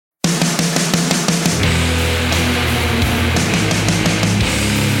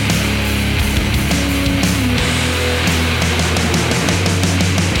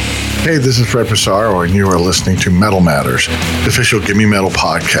Hey, this is Fred Pissarro, and you are listening to Metal Matters, the official Gimme Metal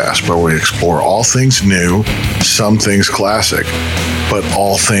podcast, where we explore all things new, some things classic, but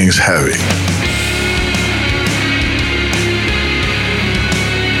all things heavy.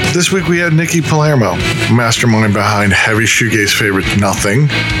 This week we had Nikki Palermo, mastermind behind heavy shoegaze favorite Nothing,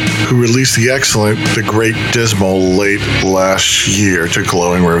 who released the excellent The Great Dismal late last year to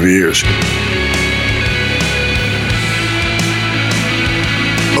glowing reviews.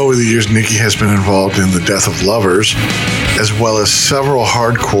 Over the years, Nikki has been involved in the death of lovers, as well as several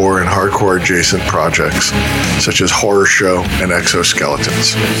hardcore and hardcore adjacent projects, such as Horror Show and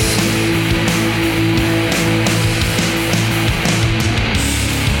Exoskeletons.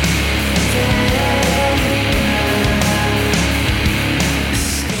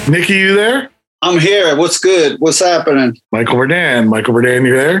 Nikki, you there? I'm here. What's good? What's happening? Michael Verdan,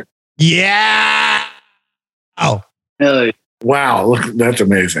 you there? Yeah. Oh. Hey. Wow, look, that's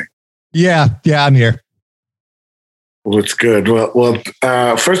amazing. Yeah, I'm here. Well, it's good. Well,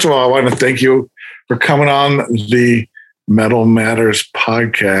 first of all, I want to thank you for coming on the Metal Matters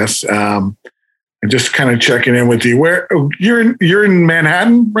podcast. And just kind of checking in with you. Where you're in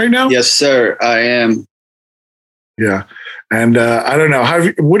Manhattan right now? Yes, sir. I am. Yeah, and I don't know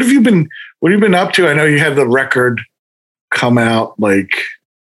what have you been up to? I know you had the record come out like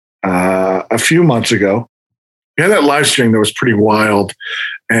a few months ago. You had that live stream that was pretty wild.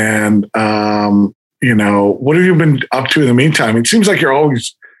 And, what have you been up to in the meantime? It seems like you're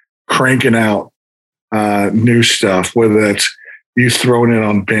always cranking out new stuff, whether that's you throwing it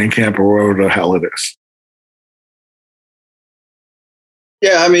on Bandcamp or whatever the hell it is.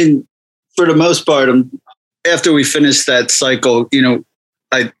 Yeah, I mean, for the most part, after we finished that cycle,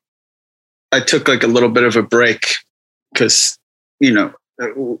 I took like a little bit of a break because,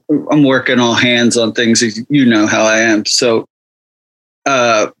 I'm working all hands on things. You know how I am. So,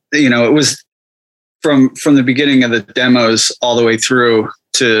 it was from the beginning of the demos all the way through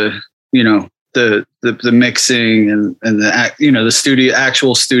to, the mixing and the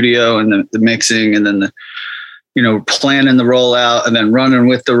actual studio and the mixing, and then the, planning the rollout and then running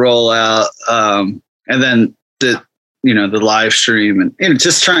with the rollout. And then the live stream and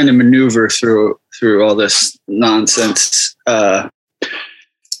just trying to maneuver through all this nonsense,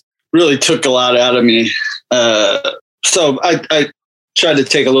 really took a lot out of me. So I tried to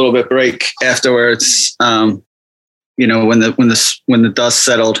take a little bit break afterwards. When the dust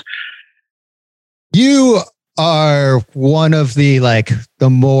settled. You are one of the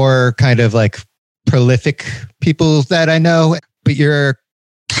more kind of prolific people that I know, but you're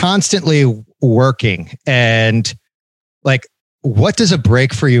constantly working. And what does a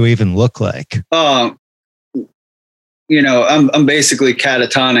break for you even look like? I'm basically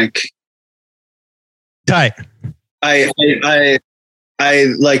catatonic. Tight. I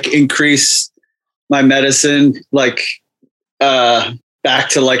increase my medicine back to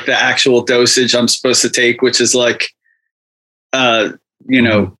the actual dosage I'm supposed to take, which is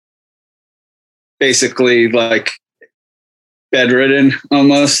basically bedridden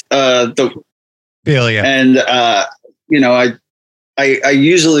almost. Feel ya. And I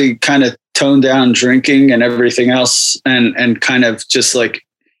usually kind of tone down drinking and everything else and kind of just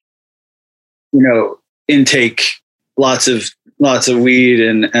intake lots of weed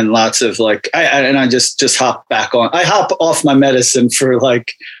and lots of I just hop back on. I hop off my medicine for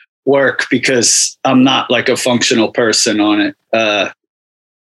work because I'm not a functional person on it.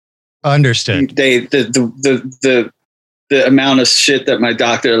 Understood. The amount of shit that my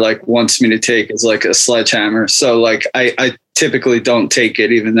doctor wants me to take is a sledgehammer. So I typically don't take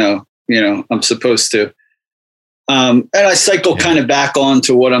it, even though I'm supposed to. And I cycle kind of back on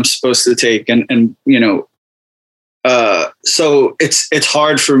to what I'm supposed to take. And so it's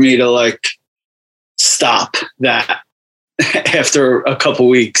hard for me to stop that after a couple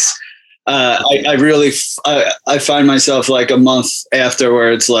weeks. I really find myself a month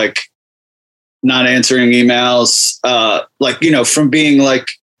afterwards, not answering emails, from being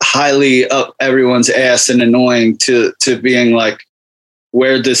highly up everyone's ass and annoying to being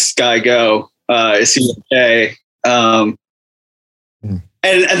where'd this guy go? Is he okay? And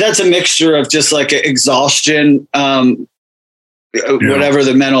that's a mixture of just exhaustion, whatever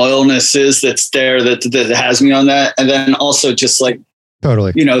the mental illness is that's there that has me on that. And then also just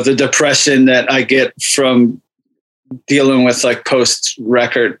totally, the depression that I get from dealing with post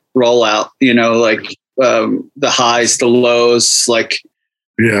record rollout, the highs, the lows,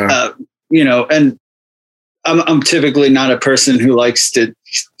 and I'm typically not a person who likes to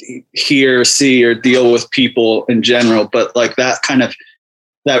hear, see, or deal with people in general, but that kind of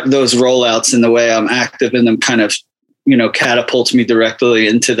those rollouts and the way I'm active in them kind of catapults me directly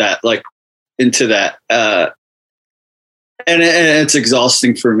into that, and it's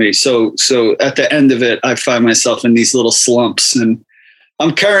exhausting for me. So at the end of it, I find myself in these little slumps, and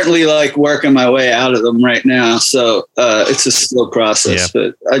I'm currently like working my way out of them right now. So it's a slow process,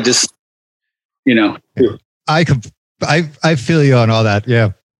 but I just, I feel you on all that.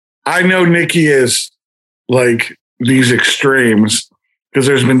 Yeah. I know Nikki is like these extremes, because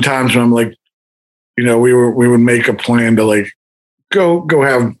there's been times when I'm like, we would make a plan to like go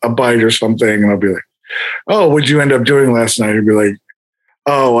have a bite or something, and I'll be like, "Oh, what'd you end up doing last night?" He'd be like,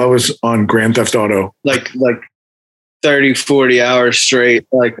 "Oh, I was on Grand Theft Auto." Like 30, 40 hours straight,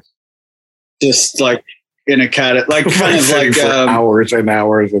 like just like in a like kind of like hours and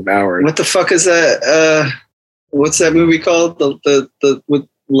hours and hours. What the fuck is that? What's that movie called? The with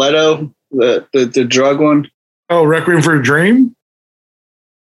Leto, the drug one. Oh, Requiem for a Dream.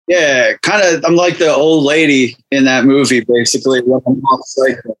 Yeah, kind of. I'm like the old lady in that movie, basically. When I'm off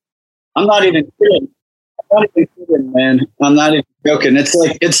cycle. I'm not even kidding. Man. I'm not even joking. It's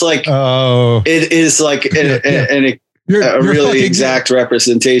like it is like a really exact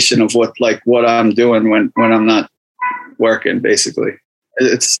representation of what I'm doing when I'm not working. Basically,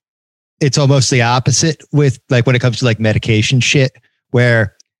 it's almost the opposite with like when it comes to like medication shit,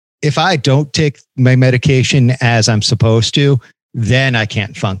 where if I don't take my medication as I'm supposed to, then I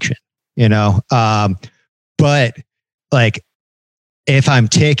can't function, but like if I'm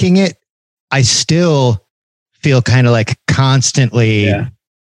taking it, I still feel kind of like constantly, at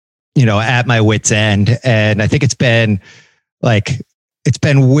my wit's end. And I think it's been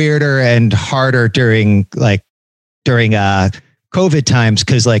weirder and harder during COVID times.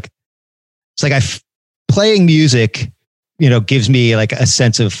 Cause like, it's like playing music, gives me like a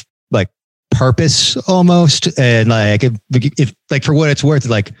sense of like purpose almost. And like, if like for what it's worth,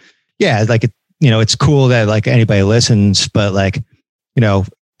 like, yeah, like, it's cool that like anybody listens, but like,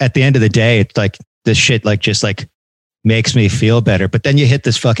 at the end of the day, it's like this shit like just like makes me feel better. But then you hit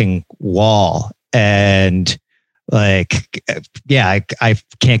this fucking wall and like, yeah, I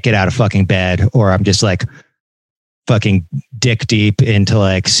can't get out of fucking bed, or I'm just like fucking dick deep into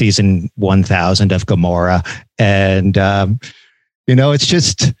like season 1000 of Gomorrah. And, it's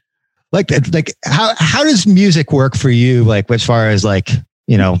just like how does music work for you? Like as far as like,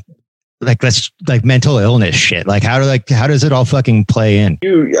 like that's like mental illness shit. Like how does it all fucking play in?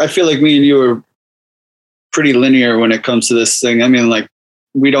 I feel like me and you are pretty linear when it comes to this thing. I mean, like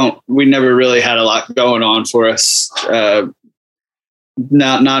we never really had a lot going on for us.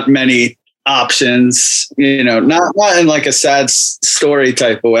 Not many options, not in like a sad story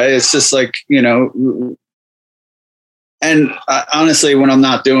type of way. It's just like, and honestly, when I'm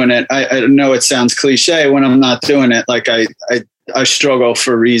not doing it, I know it sounds cliche. When I'm not doing it, like I struggle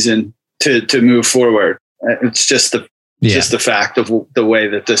for reason to move forward. It's just the fact of the way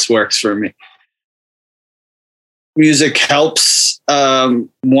that this works for me. Music helps.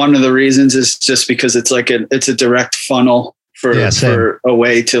 One of the reasons is just because it's like it's a direct funnel for a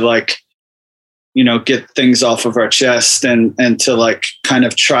way to like, get things off of our chest and to like kind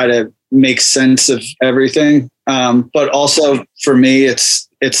of try to make sense of everything. But also for me, it's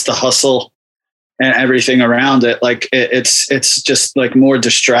the hustle and everything around it. Like it's just like more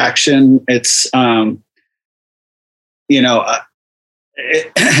distraction. It's,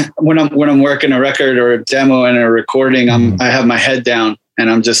 when I'm working a record or a demo and a recording, I have my head down and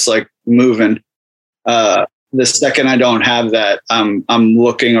I'm just like moving. The second I don't have that, I'm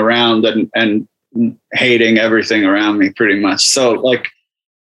looking around and hating everything around me pretty much. So like,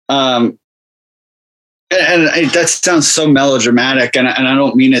 and that sounds so melodramatic, and I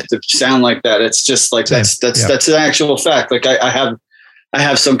don't mean it to sound like that. It's just like that's an actual fact. Like I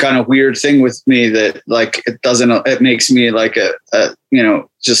have some kind of weird thing with me that like it makes me like a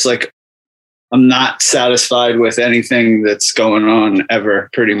just like I'm not satisfied with anything that's going on ever,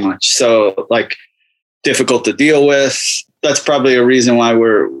 pretty much. So like difficult to deal with. That's probably a reason why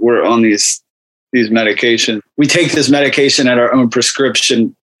we're on these medications. We take this medication at our own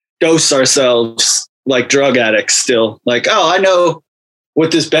prescription, dose ourselves like drug addicts still. Like, oh, I know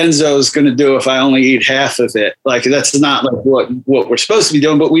what this benzo is going to do if I only eat half of it. Like that's not like what we're supposed to be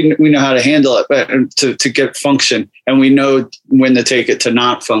doing, but we know how to handle it, but to get function, and we know when to take it to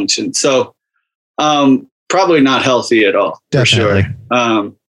not function. So probably not healthy at all. Definitely. For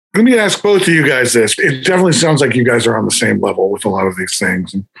sure. Let me ask both of you guys this. It definitely sounds like you guys are on the same level with a lot of these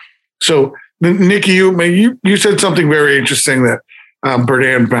things. And so Nikki, you said something very interesting that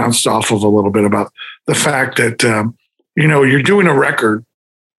Berdan bounced off of a little bit about the fact that, you're doing a record.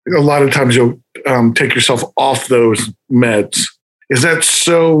 A lot of times you'll take yourself off those meds. Is that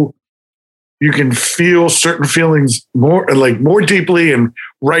so you can feel certain feelings more deeply and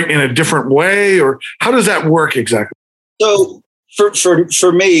write in a different way, or how does that work exactly? So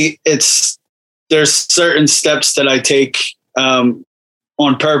for me, there's certain steps that I take on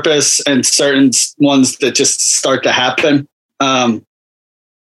purpose and certain ones that just start to happen.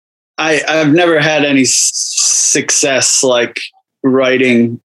 I've never had any success like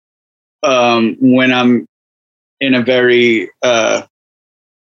writing when I'm in a very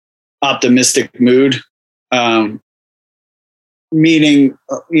optimistic mood. Meaning,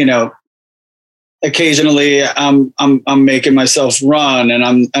 occasionally I'm making myself run,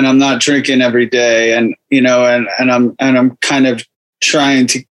 and I'm not drinking every day, and I'm kind of trying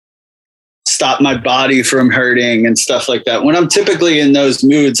to stop my body from hurting and stuff like that. When I'm typically in those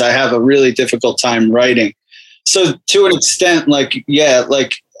moods, I have a really difficult time writing. So to an extent,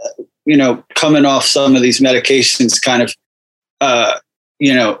 coming off some of these medications kind of,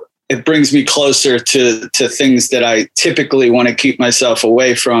 it brings me closer to things that I typically want to keep myself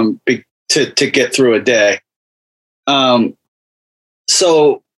away from to get through a day.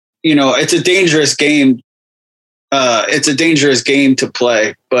 So, it's a dangerous game. It's a dangerous game to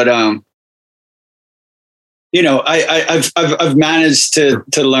play, but, I've managed to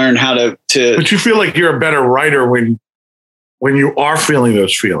learn how to. But you feel like you're a better writer when you are feeling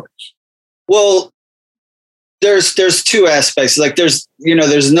those feelings. Well, there's two aspects. Like there's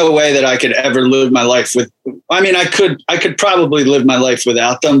no way that I could ever live my life with. I mean, I could probably live my life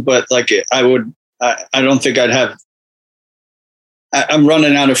without them, but I don't think I'd have. I'm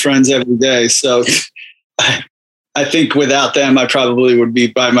running out of friends every day, so I think without them, I probably would be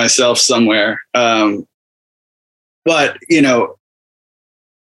by myself somewhere. But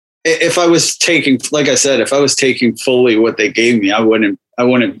if I was taking, like I said, if I was taking fully what they gave me, I wouldn't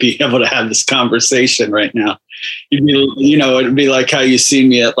be able to have this conversation right now. It'd be like how you see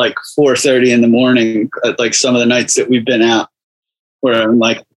me at like 4:30 in the morning, at like some of the nights that we've been out, where I'm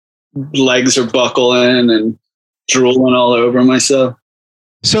like legs are buckling and drooling all over myself.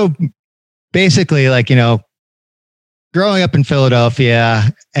 So basically, growing up in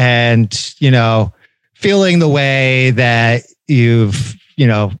Philadelphia and, feeling the way that you've,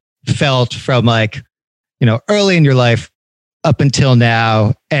 felt from early in your life up until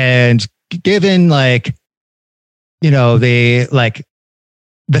now, and given the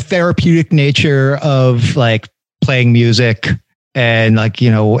therapeutic nature of playing music and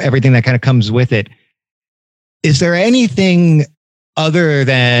everything that kind of comes with it, is there anything other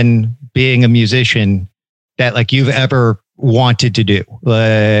than being a musician that you've ever wanted to do?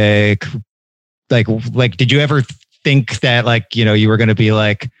 Did you ever think that you were going to be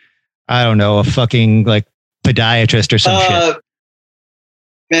I don't know, a fucking podiatrist or some shit?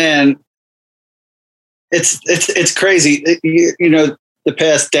 Man, it's crazy. The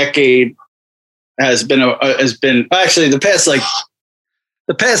past decade has been actually the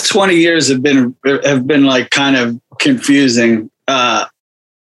past 20 years have been kind of confusing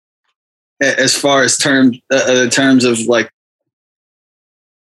as far as terms of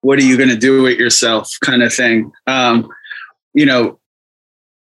what are you going to do with yourself kind of thing.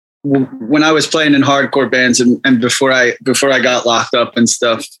 When I was playing in hardcore bands and before I got locked up and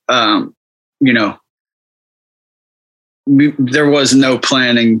stuff, there was no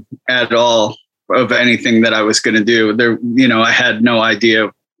planning at all of anything that I was going to do there. I had no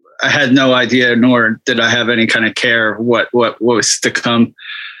idea, nor did I have any kind of care what was to come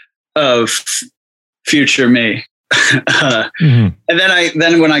of future me. And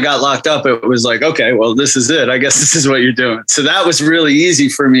then when I got locked up, it was like, okay, well, this is it. I guess this is what you're doing. So that was really easy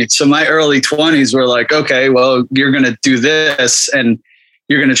for me. So my early 20s were like, okay, well, you're going to do this and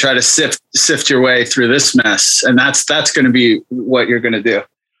you're going to try to sift your way through this mess. And that's going to be what you're going to do.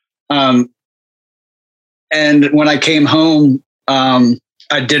 And when I came home, I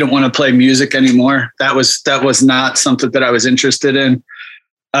didn't want to play music anymore. That was not something that I was interested in.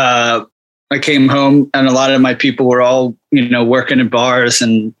 I came home and a lot of my people were all, working in bars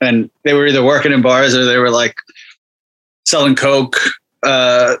and they were either working in bars or they were selling coke,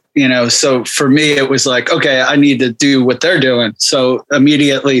 so for me, it was like, okay, I need to do what they're doing. So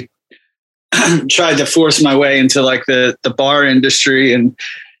immediately tried to force my way into the bar industry. And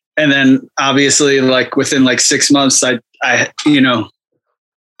then obviously within 6 months, I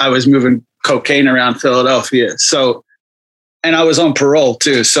was moving cocaine around Philadelphia. So, and I was on parole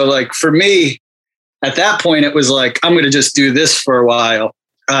too. So for me at that point, it was I'm going to just do this for a while.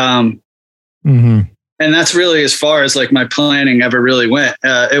 And that's really as far as my planning ever really went.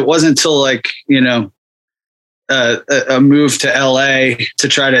 It wasn't until a move to LA to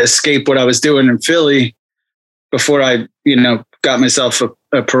try to escape what I was doing in Philly before I, got myself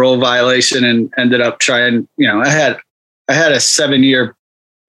a parole violation and ended up trying, I had a 7 year,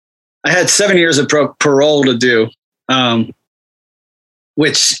 I had 7 years of parole to do,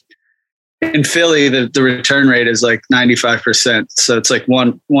 which in Philly, the return rate is like 95%. So it's like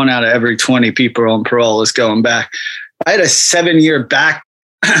one out of every 20 people on parole is going back. I had a 7 year back.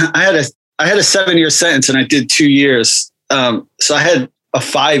 I had a 7 year sentence and I did 2 years. So I had a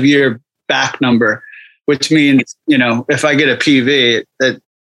 5 year back number, which means, if I get a PV, that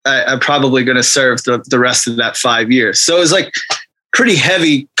I'm probably going to serve the rest of that 5 years. So it was like pretty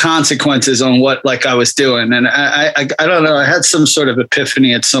heavy consequences on what like I was doing. And I don't know, I had some sort of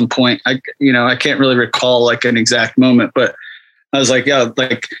epiphany at some point. I can't really recall like an exact moment, but I was like, yeah,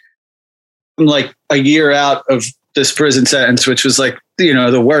 like I'm like a year out of this prison sentence, which was like,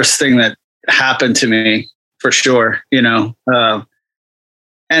 the worst thing that happened to me for sure, and I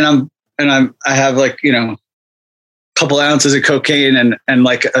have like, a couple ounces of cocaine and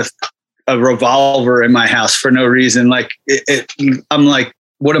like a revolver in my house for no reason. Like I'm like,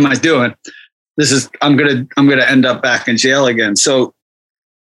 what am I doing? I'm going to end up back in jail again. So,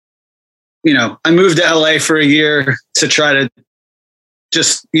 I moved to LA for a year to try to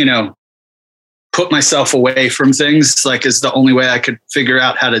just, put myself away from things, like is the only way I could figure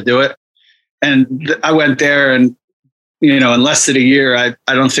out how to do it. And I went there and, in less than a year, I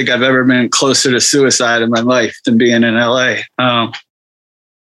don't think I've ever been closer to suicide in my life than being in LA.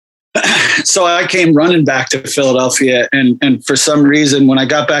 So I came running back to Philadelphia. And for some reason, when I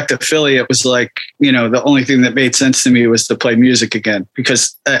got back to Philly, it was like, the only thing that made sense to me was to play music again,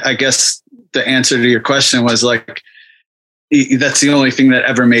 because I guess the answer to your question was like, that's the only thing that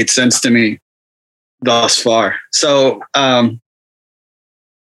ever made sense to me thus far. So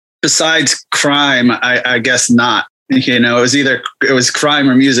besides crime, I guess not. It was crime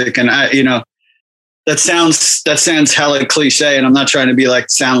or music, and that sounds hella cliche, and I'm not trying to be like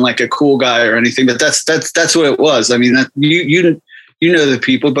sound like a cool guy or anything, but that's what it was. I mean, you know the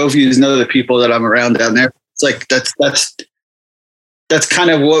people, both of you know the people that I'm around down there. It's like that's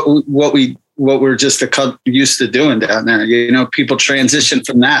kind of what we're just used to doing down there. People transition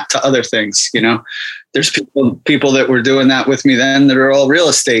from that to other things. There's people that were doing that with me then that are all real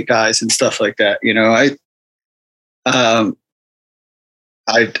estate guys and stuff like that.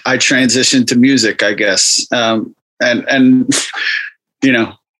 I transitioned to music, I guess. Hopefully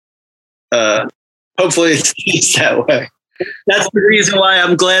it's that way. That's the reason why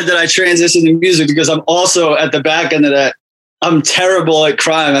I'm glad that I transitioned to music, because I'm also at the back end of that. I'm terrible at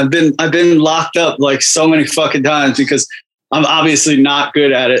crime. I've been locked up like so many fucking times because I'm obviously not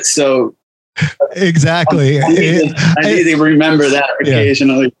good at it. So exactly. I need to remember that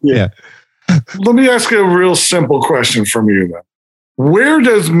occasionally. Yeah. Let me ask you a real simple question from you then. Where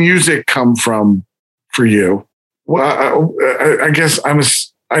does music come from for you? Well, I guess I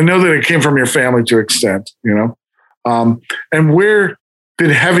know that it came from your family to an extent, and where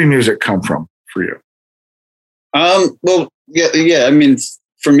did heavy music come from for you? Well, yeah. I mean,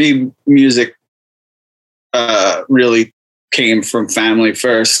 for me, music really came from family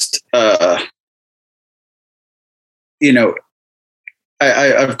first.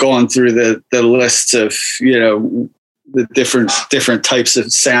 I've gone through the lists of, the different types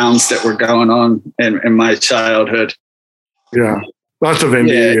of sounds that were going on in my childhood. Yeah. Lots of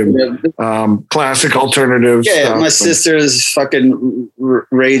indie and classic alternative stuff. My sister's fucking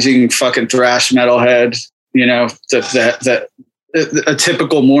raging fucking thrash metalhead. A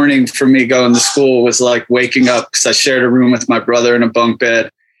typical morning for me going to school was like waking up, because I shared a room with my brother in a bunk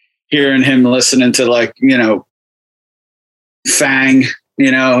bed, hearing him listening to like, Fang,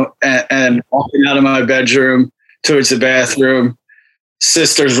 and walking out of my bedroom towards the bathroom,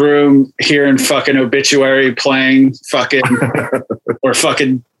 sister's room, hearing fucking Obituary playing fucking or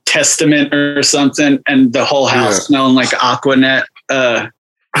fucking Testament or something, and the whole house smelling like Aquanet.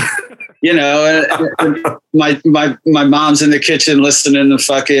 My mom's in the kitchen listening to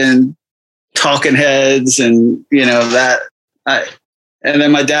fucking Talking Heads, and and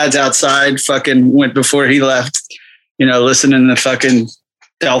then my dad's outside fucking went before he left, listening to fucking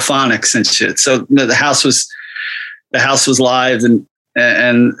Delphonics and shit. So the house was live, and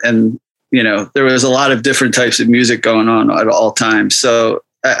there was a lot of different types of music going on at all times. So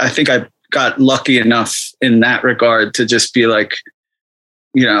I think I got lucky enough in that regard to just be like,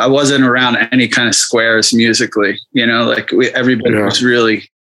 I wasn't around any kind of squares musically, everybody was really,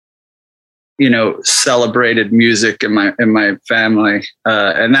 celebrated music in my family.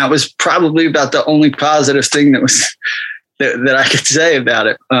 And that was probably about the only positive thing that was, that I could say about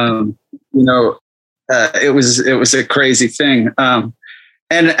it. It was a crazy thing.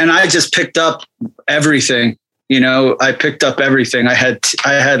 And I just picked up everything, You know, I picked up everything. I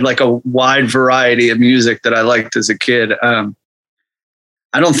had like a wide variety of music that I liked as a kid.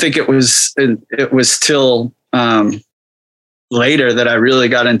 I don't think it was till later that I really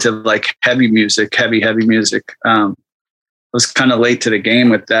got into like heavy music. I was kind of late to the game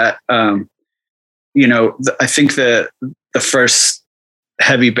with that. You know, I think the first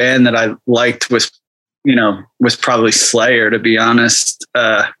heavy band that I liked was probably Slayer, to be honest.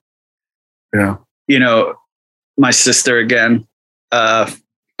 Yeah. You know, my sister again.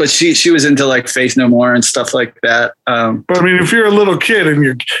 But she was into like Faith No More and stuff like that. But I mean, if you're a little kid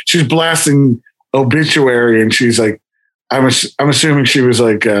and she's blasting Obituary and she's like, I'm assuming she was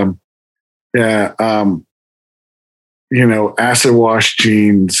like, you know, acid wash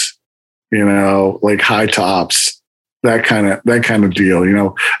jeans, you know, like high tops, that kind of deal, you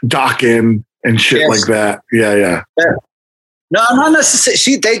know, Dokken and shit like that. Yeah. No, not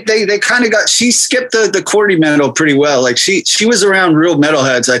necessarily. They kind of she skipped the corny metal pretty well. Like she was around real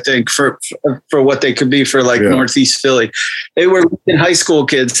metalheads, I think, for what they could be for like Northeast Philly. They were in high school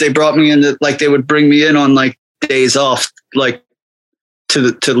kids. They brought me in like they would bring me in on like days off, like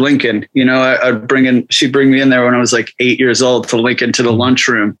to Lincoln. You know, she'd bring me in there when I was like 8 years old to Lincoln to the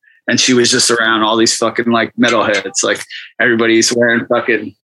lunchroom, and she was just around all these fucking like metalheads. Like everybody's wearing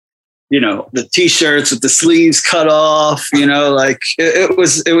fucking, you know, the t-shirts with the sleeves cut off, you know, like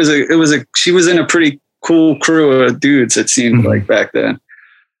she was in a pretty cool crew of dudes, it seemed like back then.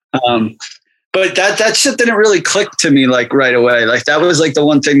 But that shit didn't really click to me like right away. Like that was like the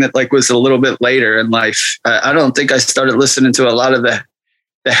one thing that like was a little bit later in life. I don't think I started listening to a lot of the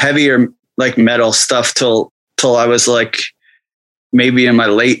heavier like metal stuff till I was like maybe in my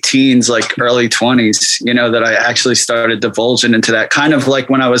late teens, like early 20s, you know, that I actually started divulging into that, kind of like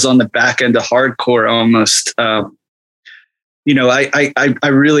when I was on the back end of hardcore almost. You know, I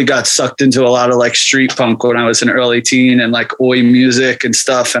really got sucked into a lot of like street punk when I was an early teen and like oi music and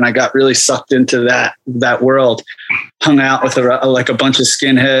stuff. And I got really sucked into that world, hung out with like a bunch of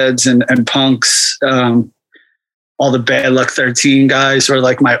skinheads and punks. All the Bad Luck 13 guys were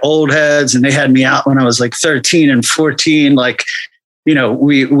like my old heads, and they had me out when I was like 13 and 14. Like, you know,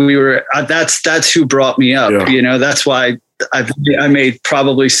 we were, that's who brought me up. Yeah. You know, that's why I made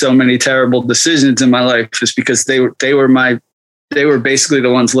probably so many terrible decisions in my life, is because they were basically the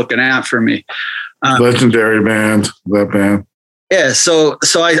ones looking out for me. Legendary band, that band. Yeah. So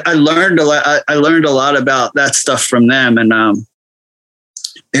I learned a lot. I learned a lot about that stuff from them. And,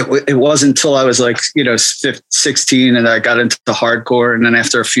 it wasn't until I was like, you know, 16 and I got into hardcore. And then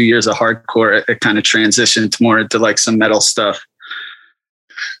after a few years of hardcore, it kind of transitioned more into like some metal stuff.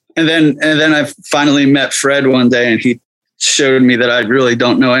 And then I finally met Fred one day, and he showed me that I really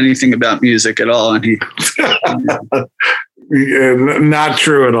don't know anything about music at all. And he, yeah, not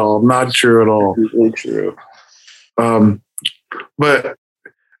true at all. Not true at all. Really true. But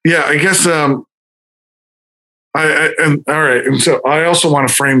yeah, I guess, and all right. And so I also want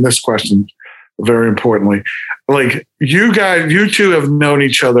to frame this question very importantly. Like you two have known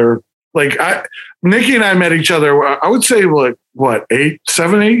each other. Like Nikki and I met each other, I would say like what, 8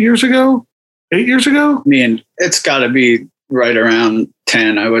 years ago? 8 years ago? I mean, it's gotta be right around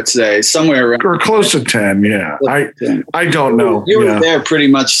 10, I would say, somewhere around, or close to 10. Yeah. I don't know. You were there pretty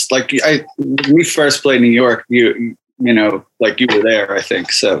much. Like we first played New York. You know, like you were there, I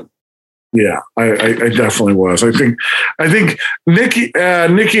think. So yeah, I definitely was. I think Nikki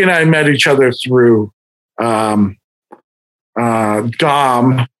and I met each other through Dom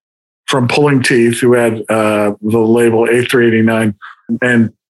from Pulling Teeth, who had the label A389,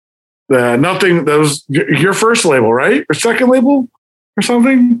 and Nothing. That was your first label, right? Or second label, or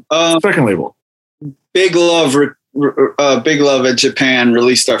something? Second label. Big Love in Japan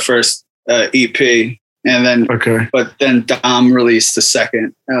released our first EP, and then but then Dom released the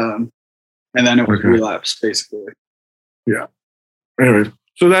second, and then it was Relapse, basically. Yeah. Anyway,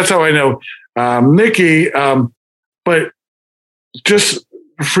 so that's how I know Nikki. But just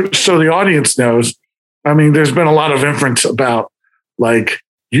so the audience knows, I mean, there's been a lot of inference about like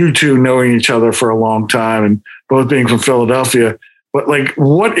you two knowing each other for a long time and both being from Philadelphia. But like,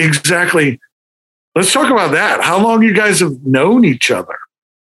 what exactly? Let's talk about that. How long you guys have known each other?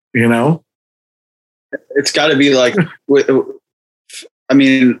 You know, it's got to be like. I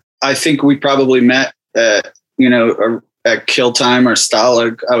mean, I think we probably met at Kill Time or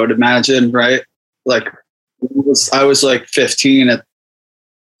Stalag, I would imagine, right? Like, I was like 15 at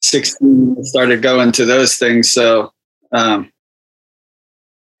 16, started going to those things. So,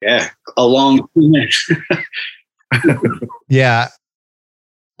 yeah, a long. Yeah.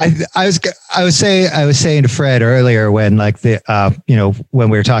 I was saying to Fred earlier when like when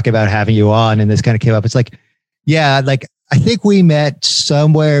we were talking about having you on and this kind of came up, it's like Yeah, like I think we met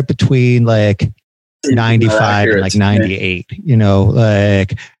somewhere between like 95 and like 98, you know,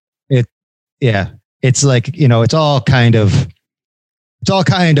 like it, yeah, it's like, you know, it's all kind of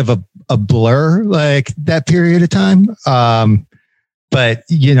a blur, like that period of time. But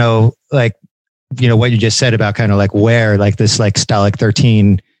you know, like, you know, what you just said about kind of like where like this like Stalag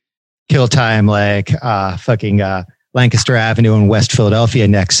 13 kill time, like fucking Lancaster Avenue in West Philadelphia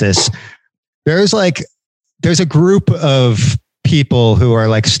nexus. There's a group of people who are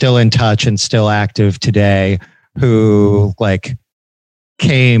like still in touch and still active today who like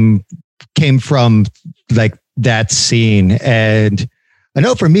came from like that scene. And I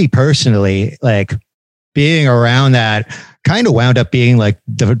know for me personally, like being around that kind of wound up being like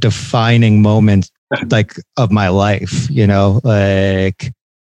the defining moment like of my life, you know, like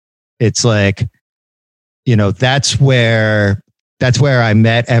it's like, you know, that's where I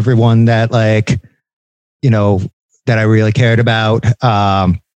met everyone that like, you know, that I really cared about.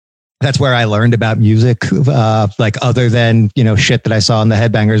 That's where I learned about music, like other than, you know, shit that I saw in the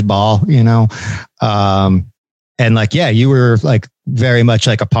Headbangers Ball, you know. And like, yeah, you were like very much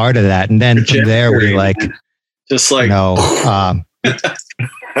like a part of that. And then from there, we like, just like, you know,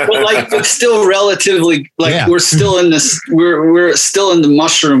 but like, but still relatively like, yeah. We're still in this, we're still in the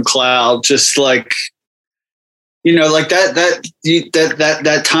mushroom cloud, just like, you know, like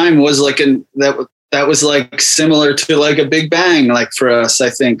that time was like that was like similar to like a Big Bang, like for us, I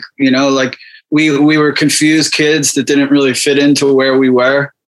think, you know, like we were confused kids that didn't really fit into where we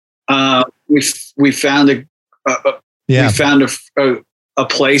were. We found a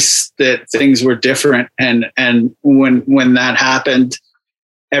place that things were different. And when that happened,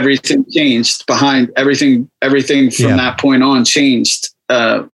 everything changed behind everything from that point on changed,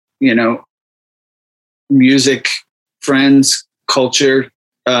 you know, music, friends, culture,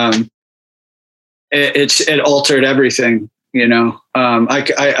 it altered everything, you know.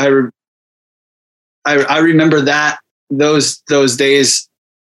 I remember those days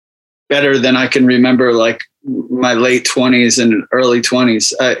better than I can remember like my late 20s and early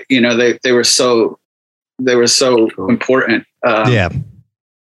 20s. You know, they were so important.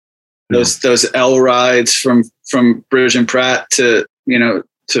 Those L rides from Bridge and Pratt to, you know,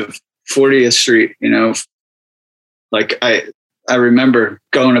 to 40th Street, you know, like I remember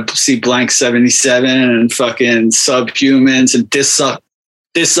going to see Blank 77 and fucking Subhumans and This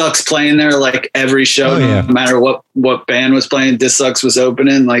Sucks playing there like every show, no matter what band was playing. This Sucks was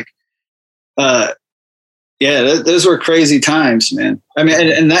opening. Like, those were crazy times, man. I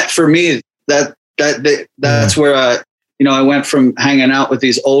mean, and that for me, that's where I went from hanging out with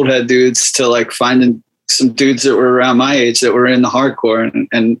these old head dudes to like finding some dudes that were around my age that were in the hardcore,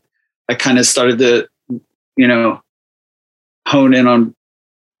 and I kind of started to, you know, hone in on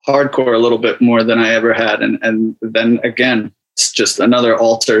hardcore a little bit more than I ever had. And then again, it's just another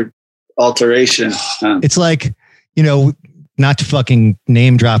alteration. It's like, you know, not to fucking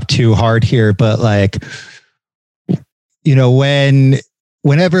name drop too hard here, but like, you know,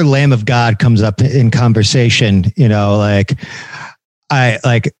 whenever Lamb of God comes up in conversation, you know, like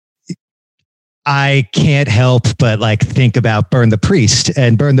I can't help but like think about Burn the Priest,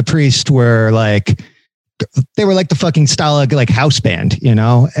 and Burn the Priest were like the fucking Stalag like house band, you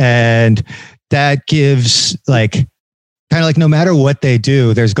know, and that gives like kind of like no matter what they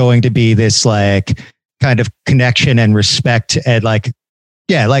do, there's going to be this like kind of connection and respect, and like,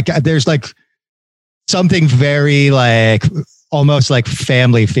 yeah, like there's like something very like almost like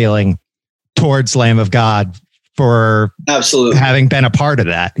family feeling towards Lamb of God for absolutely having been a part of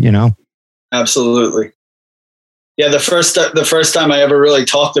that, you know? Absolutely. Yeah. The first time I ever really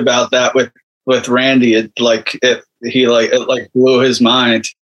talked about that with Randy, it blew his mind.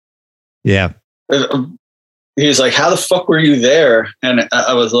 Yeah. He was like, how the fuck were you there? And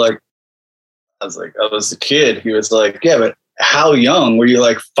I was like, I was a kid. He was like, yeah, but how young? Were you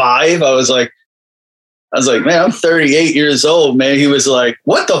like 5? I was like, man, I'm 38 years old, man. He was like,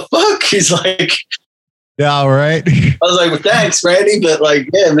 what the fuck? He's like, yeah, all right. I was like, well, thanks, Randy. But like,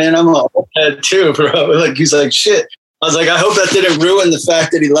 yeah, man, I'm a old head too, bro. Like, he's like, shit. I was like, I hope that didn't ruin the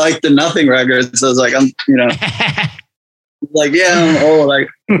fact that he liked the Nothing records. I was like, I'm, you know, like, yeah, I'm old. Like,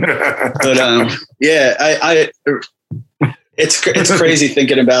 but yeah, it's crazy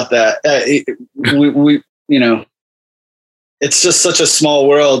thinking about that. We you know, it's just such a small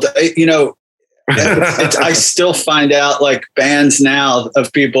world. You know, I still find out like bands now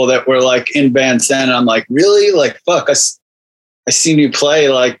of people that were like in bands then. And I'm like, really? Like, fuck, I seen you play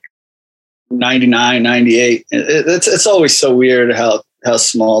like 99, 98. It's always so weird how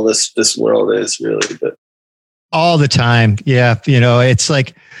small this world is, really. But all the time. Yeah. You know, it's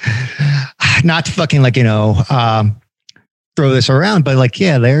like, not to fucking like, throw this around, but like,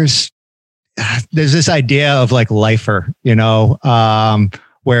 yeah, there's this idea of like lifer,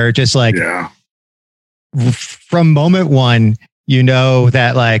 where just like from moment one,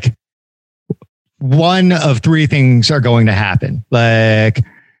 that like one of three things are going to happen. Like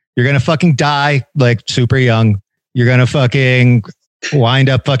you're going to fucking die like super young. You're going to fucking wind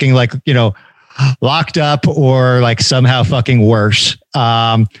up fucking like, locked up or like somehow fucking worse.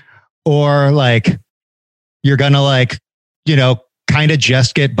 Or like you're going to like, kind of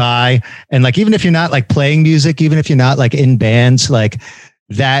just get by. And like, even if you're not like playing music, even if you're not like in bands, like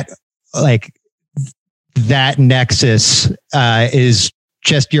that nexus is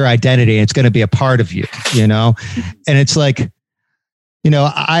just your identity. It's going to be a part of you, and it's like,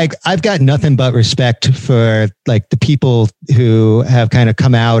 I've got nothing but respect for like the people who have kind of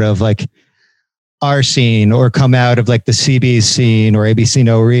come out of like our scene or come out of like the CB scene or ABC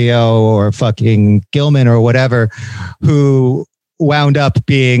No Rio or fucking Gilman or whatever, who wound up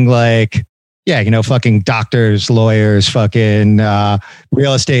being like, fucking doctors, lawyers, fucking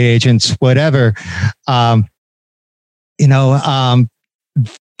real estate agents, whatever. That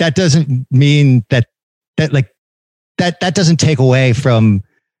doesn't mean that doesn't take away from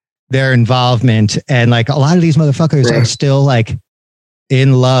their involvement. And like a lot of these motherfuckers are still like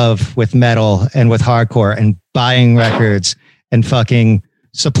in love with metal and with hardcore and buying records and fucking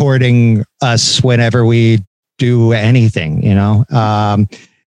supporting us whenever we do anything,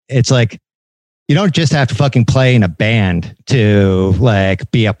 it's like, you don't just have to fucking play in a band to like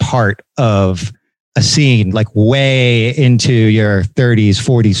be a part of a scene, like way into your 30s,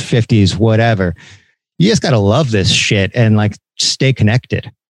 40s, 50s, whatever. You just got to love this shit and like stay connected.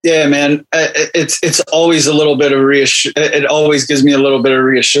 Yeah, man. It's always a little bit of it always gives me a little bit of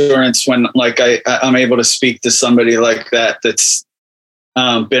reassurance when like I'm able to speak to somebody like that that's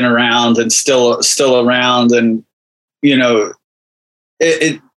been around and still around. And,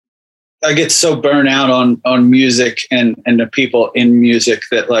 I get so burnt out on music and the people in music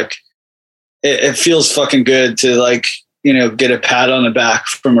that like, it feels fucking good to like, get a pat on the back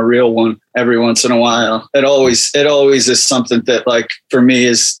from a real one every once in a while. It always is something that like for me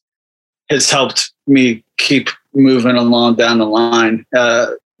has helped me keep moving along down the line.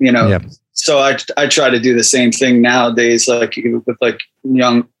 Yep. So I try to do the same thing nowadays, like with like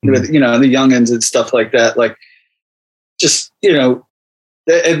with, the youngins and stuff like that. Like just,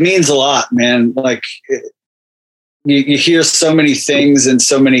 it means a lot, man. Like you hear so many things and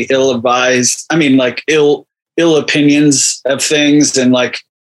so many ill opinions of things and like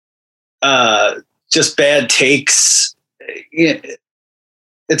just bad takes.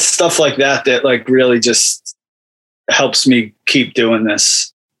 It's stuff like that like really just helps me keep doing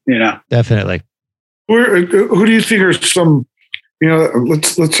this, Definitely. Who do you think are some,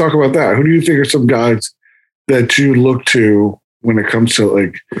 let's talk about that. Who do you think are some guys that you look to when it comes to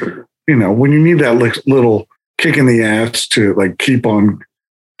like, when you need that like little kick in the ass to like keep on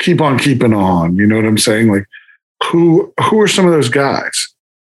keeping on, you know what I'm saying? Like who are some of those guys,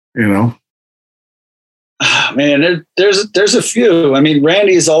 Man, there's a few. I mean,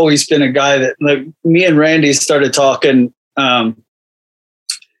 Randy's always been a guy that like me and Randy started talking.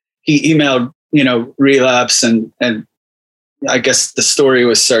 He emailed, Relapse and I guess the story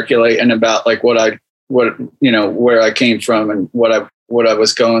was circulating about like where I came from and what I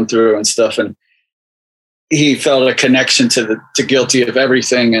was going through and stuff. And he felt a connection to Guilty of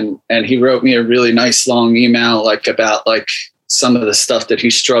Everything. And he wrote me a really nice long email, like about like some of the stuff that he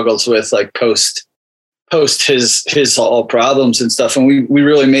struggles with, like post his all problems and stuff. And we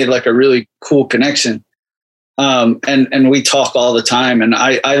really made like a really cool connection. And we talk all the time, and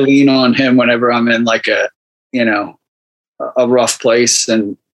I lean on him whenever I'm in like a rough place,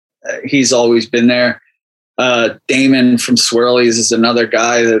 and he's always been there. Damon from Swirlies is another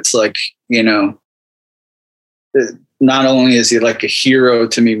guy that's like, not only is he like a hero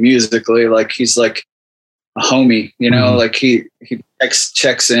to me musically, like he's like a homie, like he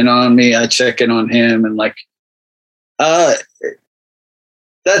checks in on me. I check in on him, and like,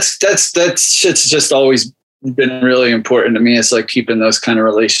 that's shit's just always been really important to me. It's like keeping those kind of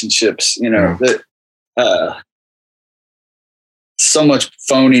relationships, that, so much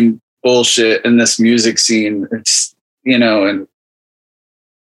phoning bullshit in this music scene. It's, and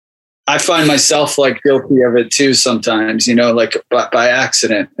I find myself like guilty of it too sometimes, like by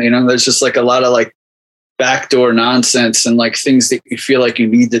accident, there's just like a lot of like backdoor nonsense and like things that you feel like you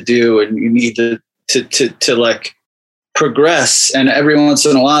need to do and you need to like progress. And every once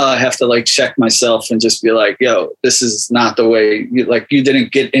in a while I have to like check myself and just be like, yo, this is not the way you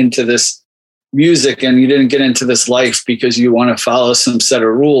didn't get into this music and you didn't get into this life because you want to follow some set of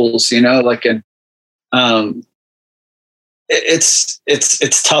rules, like, and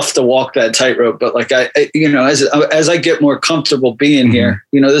it's tough to walk that tightrope, but like as I get more comfortable being here,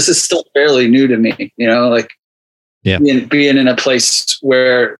 this is still fairly new to me, like being in a place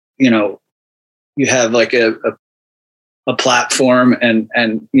where, you have like a platform and,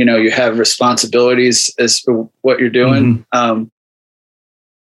 you have responsibilities as for what you're doing.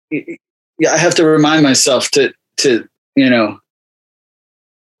 I have to remind myself to,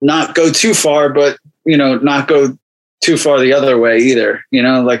 not go too far, but, not go too far the other way either,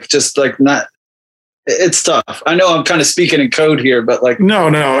 like just like not, it's tough. I know I'm kind of speaking in code here, but like, no,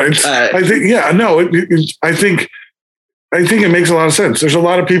 it's, I think it makes a lot of sense. There's a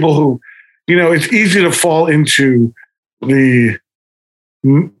lot of people who, it's easy to fall into the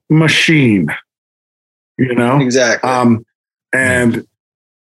machine, Exactly. And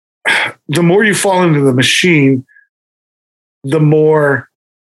the more you fall into the machine, the more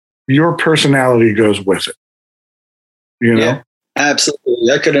your personality goes with it. Yeah,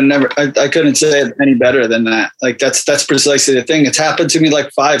 absolutely. I couldn't say it any better than that. Like that's precisely the thing. It's happened to me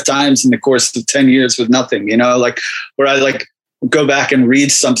like 5 times in the course of 10 years with nothing, like where I like go back and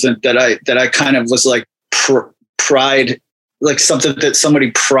read something that I kind of was like pride, like something that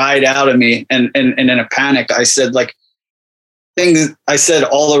somebody pried out of me. And in a panic, I said like things, I said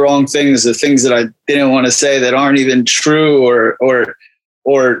all the wrong things, the things that I didn't want to say that aren't even true or,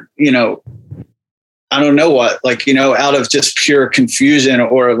 I don't know what, like, out of just pure confusion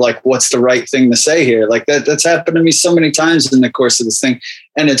or like, what's the right thing to say here? Like that's happened to me so many times in the course of this thing.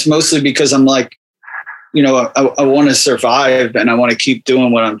 And it's mostly because I'm like, I want to survive and I want to keep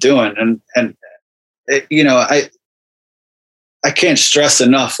doing what I'm doing. And I can't stress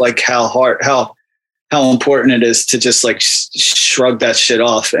enough, like how important it is to just like shrug that shit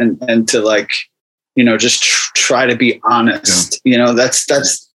off and to like, just try to be honest.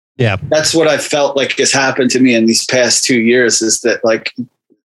 That's what I felt like has happened to me in these past 2 years is that like,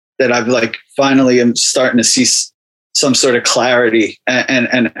 that I've like finally am starting to see some sort of clarity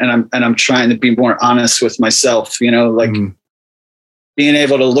and I'm trying to be more honest with myself, like being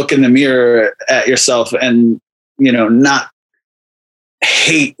able to look in the mirror at yourself and, not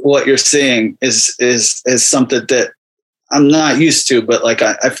hate what you're seeing is something that I'm not used to, but like,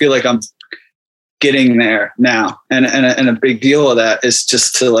 I feel like I'm getting there now. And a big deal of that is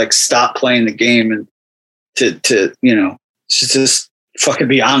just to like stop playing the game and to just fucking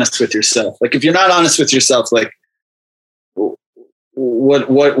be honest with yourself. Like if you're not honest with yourself, like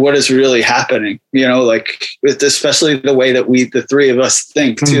what is really happening, like with especially the way that the three of us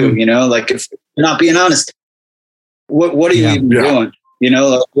think too, like if you're not being honest, what are you even doing?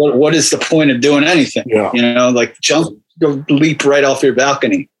 Like, what is the point of doing anything? Like go leap right off your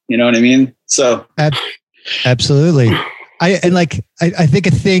balcony. You know what I mean? So absolutely. I think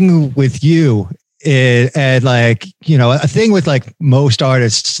a thing with you is, and like, a thing with like most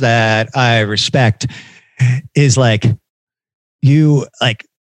artists that I respect is like you, like,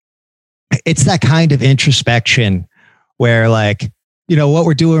 it's that kind of introspection where like, what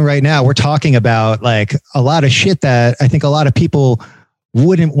we're doing right now, we're talking about like a lot of shit that I think a lot of people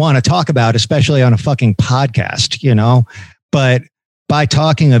wouldn't want to talk about, especially on a fucking podcast, but by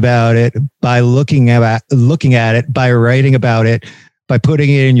talking about it, by looking at it, by writing about it, by putting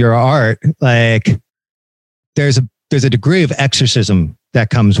it in your art, like there's a degree of exorcism that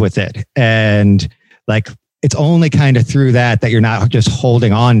comes with it. And like, it's only kind of through that you're not just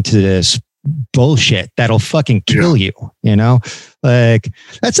holding on to this bullshit that'll fucking kill you, like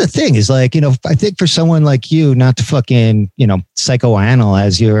that's the thing is like, I think for someone like you, not to fucking,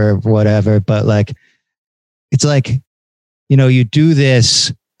 psychoanalyze you or whatever, but like, it's like, you do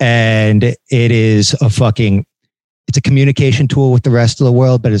this and it is it's a communication tool with the rest of the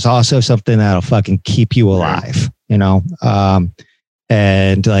world, but it's also something that'll fucking keep you alive, and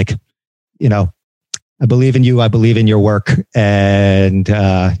like, I believe in you. I believe in your work and,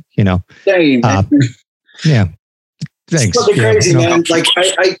 Same, yeah. Thanks. It's crazy, man. Like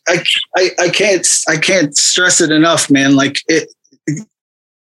I can't stress it enough, man. Like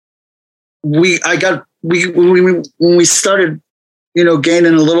when we started,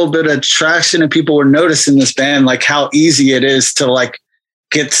 gaining a little bit of traction and people were noticing this band, like how easy it is to like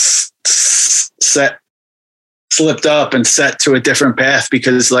get slipped up and set to a different path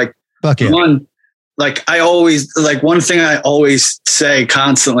because like one, like I always, like one thing I always say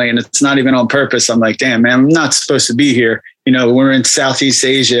constantly, and it's not even on purpose. I'm like, damn, man, I'm not supposed to be here. We're in Southeast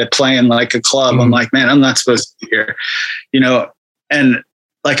Asia playing like a club. I'm like, man, I'm not supposed to be here, and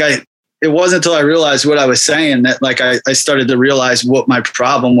like it wasn't until I realized what I was saying that like I started to realize what my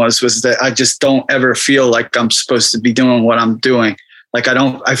problem was that I just don't ever feel like I'm supposed to be doing what I'm doing. Like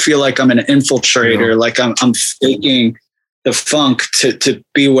I feel like I'm an infiltrator, like I'm faking the funk to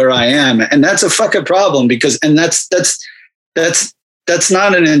be where I am. And that's a fucking problem because that's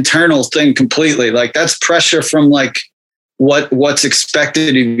not an internal thing completely. Like that's pressure from like what's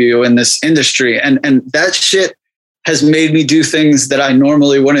expected of you in this industry. And that shit has made me do things that I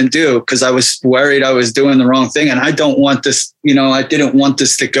normally wouldn't do because I was worried I was doing the wrong thing. And I don't want this, I didn't want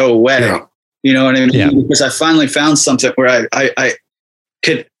this to go away. Yeah. You know what I mean? Yeah. Because I finally found something where I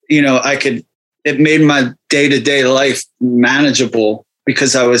could, it made my day-to-day life manageable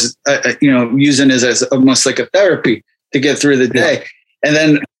because I was, using it as almost like a therapy to get through the day. Yeah. And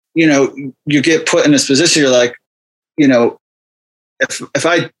then, you get put in this position, you're like, if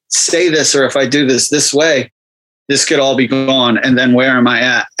I say this or if I do this way, this could all be gone. And then where am I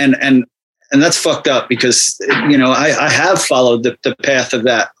at? And that's fucked up because, I have followed the path of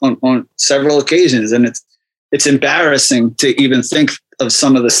that on several occasions. And it's embarrassing to even think of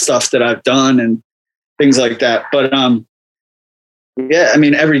some of the stuff that I've done and things like that. But, yeah, I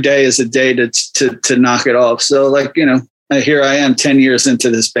mean, every day is a day to knock it off. So like, here I am 10 years into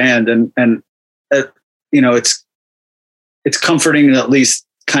this band and it's comforting to at least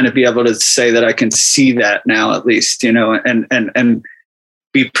kind of be able to say that I can see that now at least, and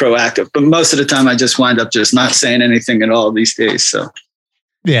be proactive. But most of the time I just wind up just not saying anything at all these days. So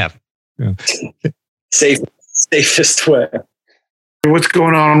yeah. Safest way. What's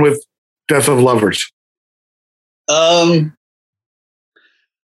going on with Death of Lovers? Well,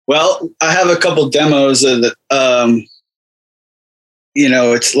 I have a couple demos of the,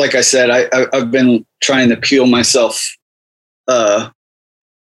 it's like I said, I've been trying to peel myself off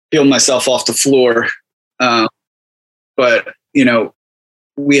the floor. But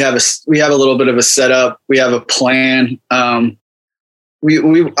we have a little bit of a setup. We have a plan. I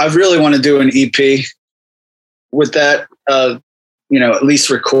really want to do an EP with that, at least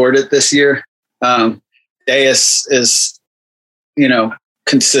record it this year. Deus is,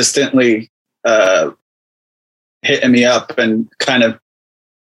 consistently, hitting me up and kind of,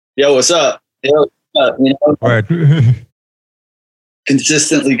 yo, what's up? Yo, what's up? Right.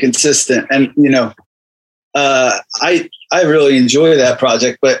 Consistently consistent. And, I really enjoy that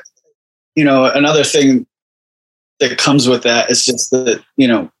project, but, another thing that comes with that is just that,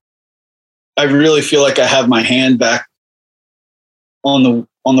 I really feel like I have my hand back on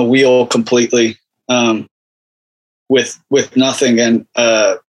the wheel completely, with nothing. And,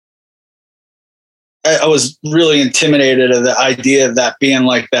 I was really intimidated of the idea of that being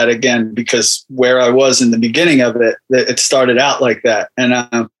like that again, because where I was in the beginning of it started out like that. And,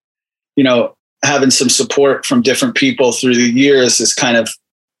 having some support from different people through the years is kind of,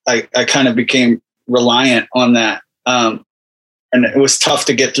 I kind of became reliant on that. And it was tough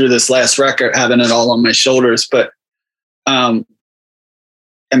to get through this last record, having it all on my shoulders. But,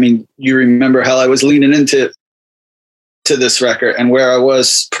 you remember how I was leaning into this record and where I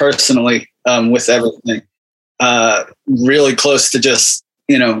was personally, with everything, really close to just,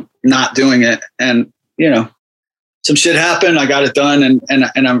 not doing it. And, some shit happened. I got it done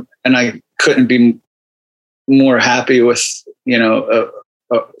and I couldn't be more happy with,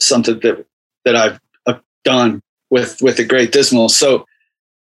 something that I've done with the Great Dismal. So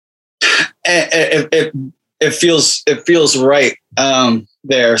it feels right,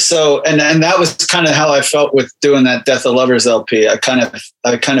 there. So, and that was kind of how I felt with doing that Death of Lovers LP. I kind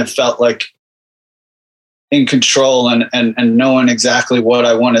of felt like in control and knowing exactly what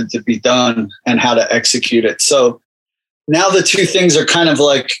I wanted to be done and how to execute it. So now the two things are kind of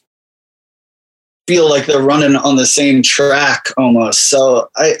like, feel like they're running on the same track almost. So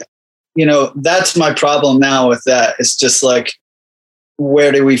that's my problem now with that. It's just like,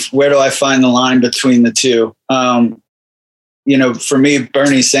 where do I find the line between the two? For me,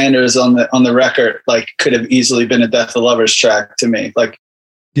 Bernie Sanders on the record, like, could have easily been a Death of Lovers track to me. Like,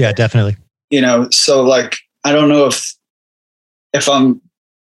 yeah, definitely. So like, I don't know if I'm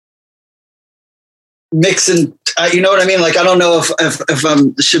mixing, you know what I mean? Like, I don't know if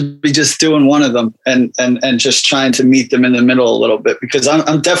I'm should be just doing one of them and just trying to meet them in the middle a little bit, because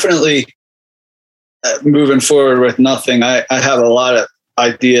I'm definitely moving forward with nothing. I have a lot of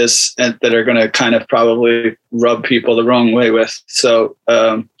ideas that are going to kind of probably rub people the wrong way with. So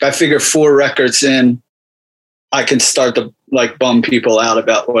I figure 4 records in, I can start to like bum people out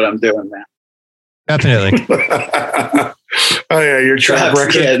about what I'm doing now. Definitely. Oh yeah, your trap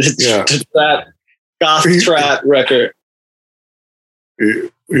record. Yeah, trap, goth trap record.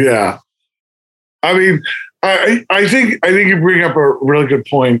 Yeah, I mean, I think you bring up a really good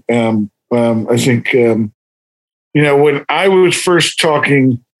point. I think when I was first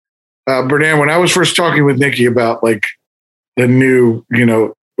talking, Bernan, when I was first talking with Nikki about like the new,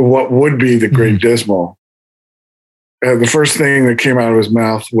 what would be the Great Dismal, the first thing that came out of his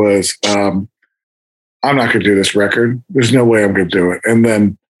mouth was, "I'm not going to do this record. There's no way I'm going to do it." And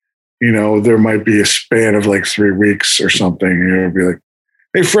then, there might be a span of like 3 weeks or something. It'd be like,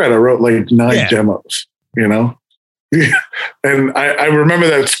 "Hey, Fred, I wrote like 9 demos." And I remember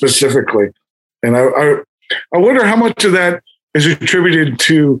that specifically. And I wonder how much of that is attributed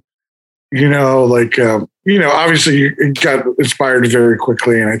to, obviously you got inspired very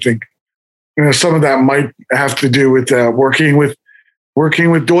quickly. And I think, some of that might have to do with working with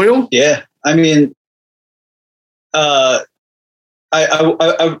Doyle. Yeah. I mean, I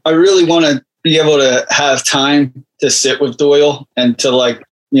really want to be able to have time to sit with Doyle and to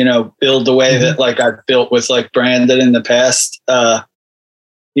build the way that I've built with Brandon in the past.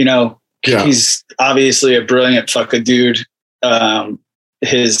 He's obviously a brilliant fucking dude.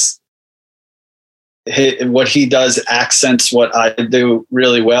 His what he does accents what I do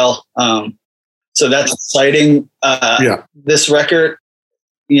really well. So that's exciting. This record,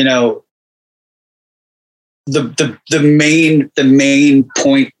 the main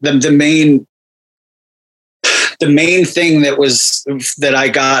thing that I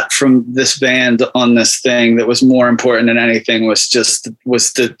got from this band on this thing that was more important than anything was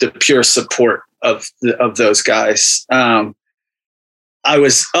the pure support of those guys. I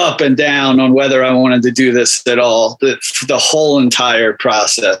was up and down on whether I wanted to do this at all. The whole entire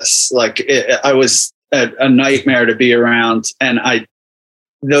process, I was a nightmare to be around, and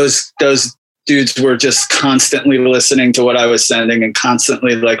those dudes were just constantly listening to what I was sending and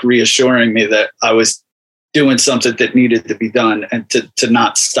constantly reassuring me that I was doing something that needed to be done and to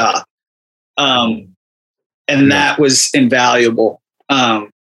not stop. That was invaluable. That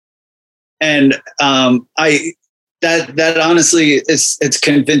honestly it's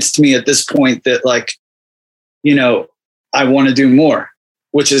convinced me at this point that I want to do more,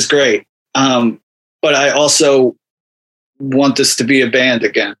 which is great. But I also want this to be a band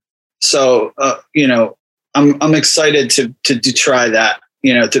again. So, I'm excited to try that,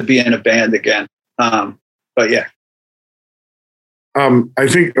 to be in a band again. But yeah. I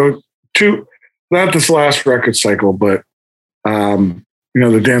think not this last record cycle, but,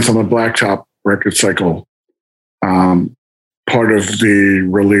 the Dance on the Blacktop record cycle, part of the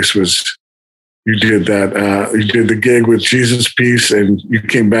release was you did the gig with Jesus Piece and you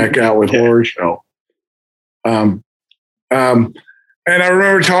came back out with Horror Show. And I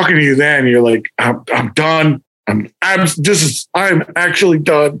remember talking to you then, you're like, I'm done. I'm actually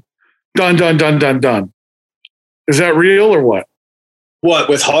done. Done. Is that real or what? What,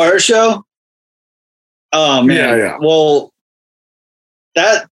 with Horror Show? Oh man. Yeah. Well,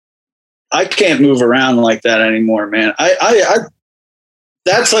 that I can't move around like that anymore, man. I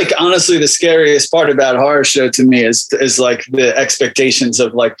that's honestly the scariest part about Horror Show to me is the expectations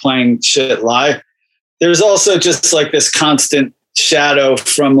of playing shit live. There's also just this constant shadow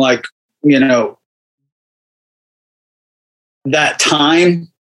from that time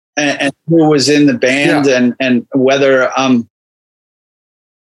and who was in the band and whether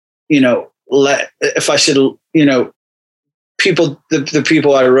if I should, the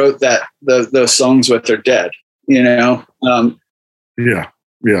people I wrote those songs with are dead, Yeah.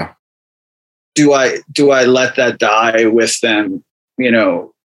 Do I let that die with them,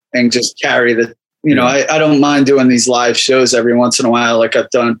 and just carry the, I don't mind doing these live shows every once in a while, like I've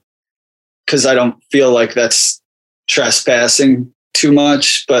done, because I don't feel like that's trespassing too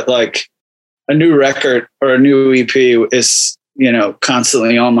much. But a new record or a new EP is,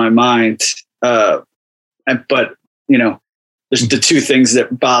 constantly on my mind. But there's the two things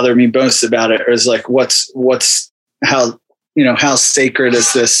that bother me most about it is how sacred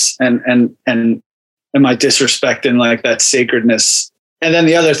is this? And am I disrespecting that sacredness? And then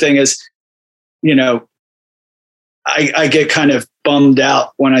the other thing is, I get kind of bummed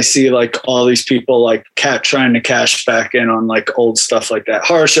out when I see all these people trying to cash back in on old stuff like that.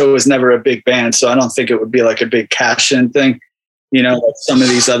 Horror Show was never a big band, so I don't think it would be a big cash in thing, some of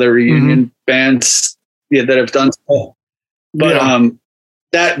these other reunion bands that have done stuff. But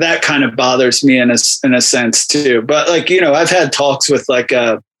that kind of bothers me in a sense too. But I've had talks with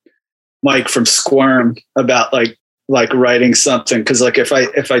Mike from Squirm about writing something, because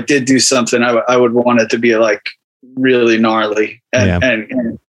if I did do something, I would want it to be really gnarly.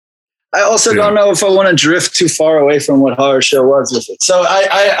 And I also don't know if I want to drift too far away from what Horror Show was with it. So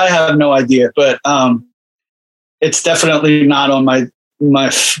I have no idea, but it's definitely not on my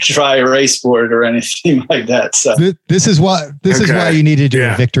my dry erase board or anything like that. So this is why you need to do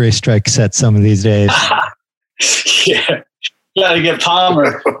a Victory Strike set some of these days. Yeah, gotta get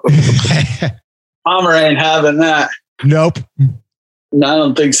Palmer. Palmer ain't having that. Nope. No, I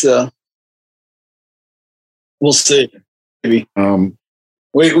don't think so. We'll see. Maybe.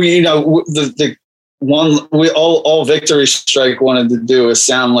 We you know the one we all Victory Strike wanted to do is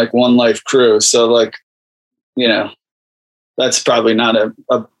sound like One Life Crew. So like, you know, that's probably not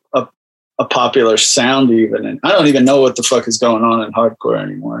a popular sound even. And I don't even know what the fuck is going on in hardcore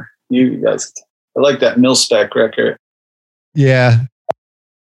anymore. You guys, I like that Mil-Spec record. Yeah.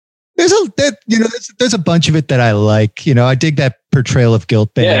 There's a bunch of it that I like. You know, I dig that Portrayal of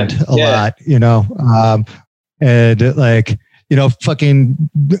Guilt band a lot, you know. And like, you know, fucking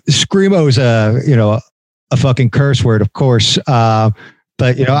Screamo's a fucking curse word, of course. But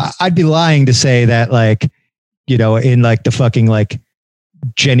you know, I'd be lying to say that like, you know, in like the fucking like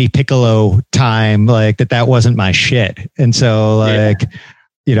Jenny Piccolo time, like that wasn't my shit. And so like,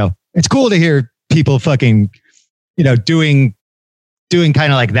 you know, it's cool to hear people fucking, you know, doing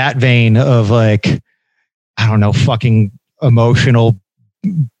kind of like that vein of like, I don't know, fucking emotional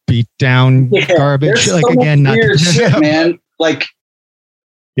beat down garbage. Like again, not weird shit, man. Like,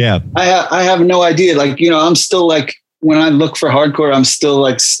 yeah, I have no idea. Like, you know, I'm still like, when I look for hardcore, I'm still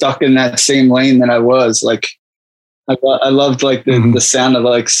like stuck in that same lane that I was. Like, I loved like the sound of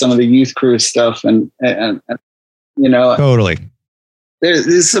like some of the Youth Crew stuff, and you know, totally.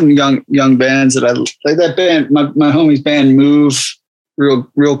 There's some young bands that I like. That band, my homie's band, Move,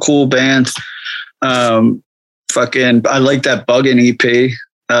 real cool band. Fucking, I like that Buggin' EP.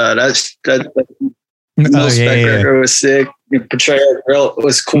 That record was sick. Portrayal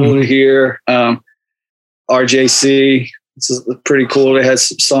was cool to hear. RJC, this is pretty cool. They had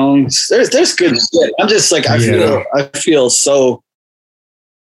some songs. There's good shit. I'm just like, I feel so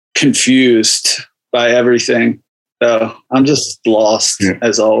confused by everything. So I'm just lost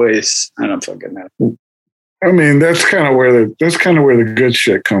as always. I don't fucking know. I mean, that's kind of where the good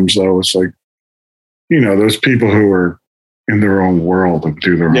shit comes though. It's like, you know, those people who are in their own world and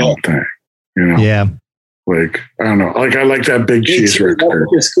do their own thing, you know? Yeah. Like, I don't know. Like, I like that Big Cheese record.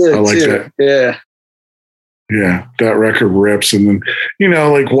 Good I like too. that. Yeah. Yeah. That record rips. And then, you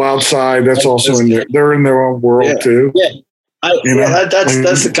know, like Wild Side, that's also they're in their own world too. Yeah.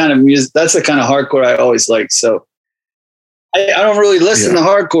 That's the kind of music, that's the kind of hardcore I always like. So I don't really listen to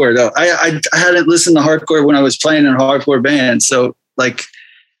hardcore though. I hadn't listened to hardcore when I was playing in a hardcore band. So like,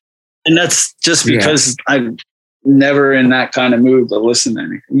 and that's just because I'm never in that kind of mood to listen to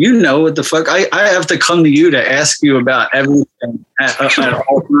anything. You know what the fuck? I have to come to you to ask you about everything at all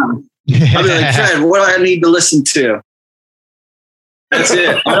times. I'll be like, Fred, what do I need to listen to? That's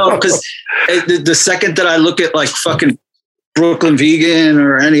it. I don't, because the second that I look at like fucking Brooklyn Vegan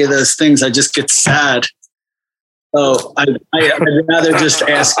or any of those things, I just get sad. So I'd rather just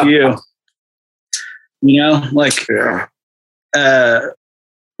ask you, you know, like,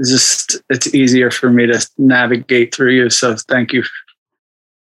 it's easier for me to navigate through you. So thank you.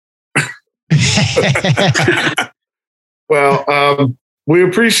 Well, we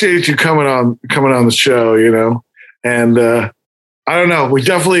appreciate you coming on the show, you know, and I don't know, we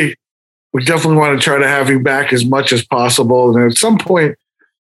definitely want to try to have you back as much as possible. And at some point,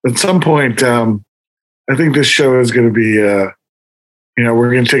 I think this show is going to be, you know,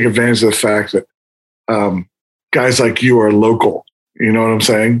 we're going to take advantage of the fact that guys like you are local. You know what I'm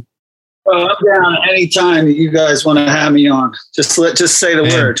saying? Well, I'm down anytime that you guys want to have me on. Just say the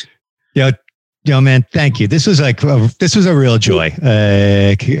word. Yo, man, thank you. This was a real joy.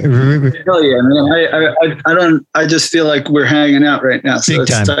 Hell yeah, man. I just feel like we're hanging out right now. So Big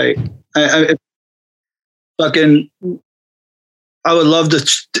it's time. Tight. I would love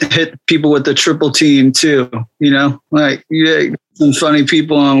to hit people with the triple team too. You know, like, some funny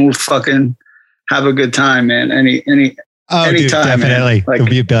people and we'll fucking have a good time, man. Anytime, dude, definitely. Like, it'll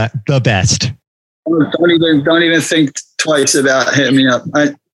be the best. Don't even think twice about hitting me up.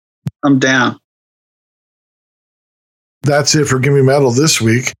 I'm down. That's it for Gimme Metal this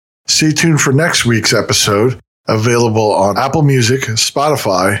week. Stay tuned for next week's episode, available on Apple Music,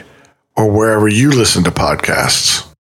 Spotify, or wherever you listen to podcasts.